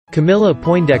Camilla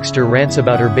Poindexter rants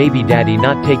about her baby daddy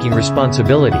not taking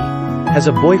responsibility. Has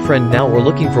a boyfriend now or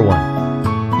looking for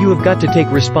one? You have got to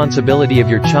take responsibility of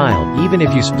your child even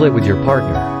if you split with your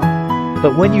partner.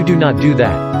 But when you do not do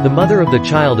that, the mother of the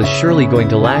child is surely going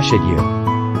to lash at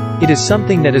you. It is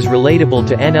something that is relatable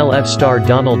to NLF star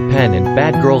Donald Penn and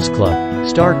Bad Girls Club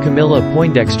star Camilla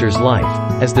Poindexter's life,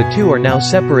 as the two are now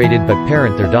separated but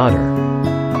parent their daughter.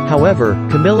 However,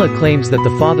 Camilla claims that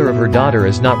the father of her daughter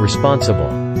is not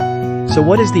responsible. So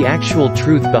what is the actual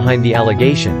truth behind the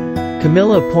allegation?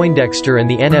 Camilla Poindexter and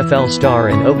the NFL star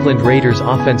and Oakland Raiders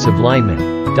offensive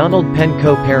lineman, Donald Penn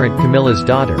co-parent Camilla's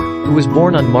daughter, who was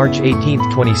born on March 18,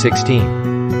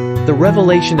 2016. The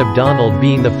revelation of Donald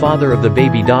being the father of the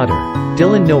baby daughter,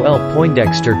 Dylan Noel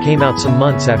Poindexter, came out some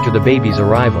months after the baby's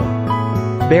arrival.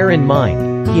 Bear in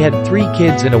mind, he had 3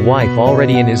 kids and a wife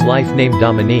already in his life named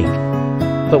Dominique.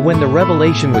 But when the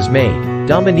revelation was made,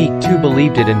 Dominique too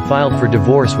believed it and filed for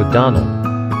divorce with Donald.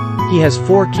 He has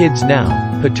 4 kids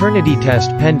now, paternity test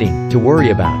pending, to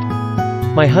worry about.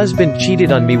 My husband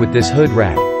cheated on me with this hood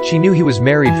rat. She knew he was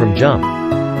married from jump.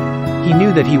 He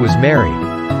knew that he was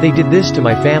married. They did this to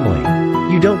my family.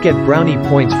 You don't get brownie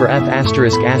points for ing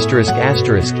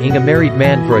a married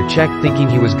man for a check thinking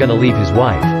he was gonna leave his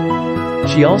wife.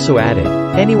 She also added,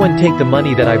 anyone take the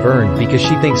money that I've earned because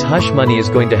she thinks hush money is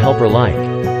going to help her like.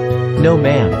 No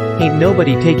ma'am, ain't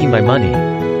nobody taking my money.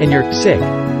 And you're sick,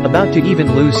 about to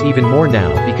even lose even more now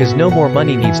because no more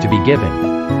money needs to be given.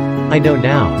 I know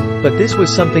now, but this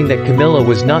was something that Camilla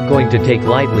was not going to take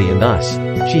lightly, and thus,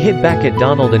 she hit back at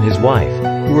Donald and his wife,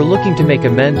 who were looking to make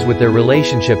amends with their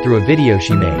relationship through a video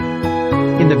she made.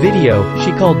 In the video,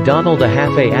 she called Donald a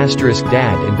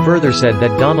half-a-dad and further said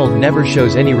that Donald never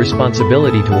shows any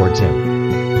responsibility towards him.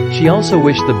 She also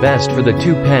wished the best for the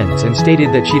 2 Penns and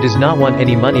stated that she does not want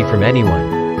any money from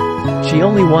anyone. She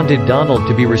only wanted Donald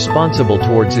to be responsible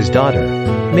towards his daughter.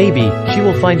 Maybe, she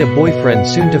will find a boyfriend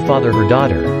soon to father her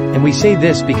daughter, and we say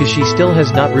this because she still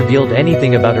has not revealed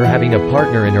anything about her having a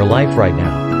partner in her life right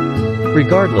now.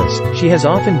 Regardless, she has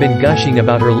often been gushing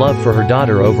about her love for her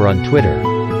daughter over on Twitter.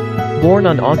 Born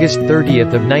on August 30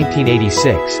 of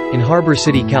 1986, in Harbor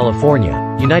City,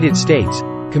 California, United States,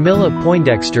 Camilla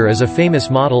Poindexter is a famous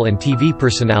model and TV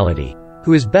personality,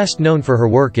 who is best known for her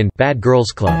work in Bad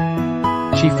Girls Club.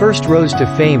 She first rose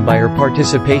to fame by her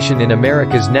participation in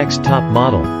America's Next Top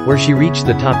Model, where she reached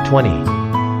the top 20.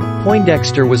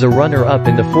 Poindexter was a runner-up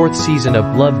in the 4th season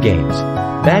of Love Games.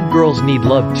 Bad Girls Need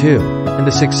Love Too, and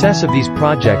the success of these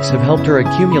projects have helped her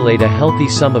accumulate a healthy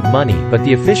sum of money, but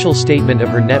the official statement of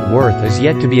her net worth is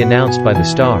yet to be announced by the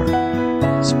star.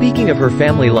 Speaking of her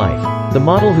family life, the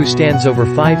model, who stands over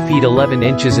 5 feet 11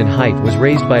 inches in height, was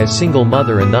raised by a single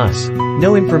mother and thus,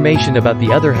 no information about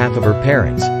the other half of her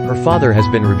parents, her father, has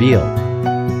been revealed.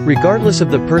 Regardless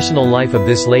of the personal life of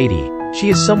this lady, she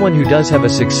is someone who does have a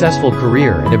successful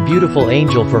career and a beautiful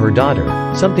angel for her daughter,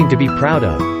 something to be proud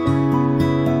of.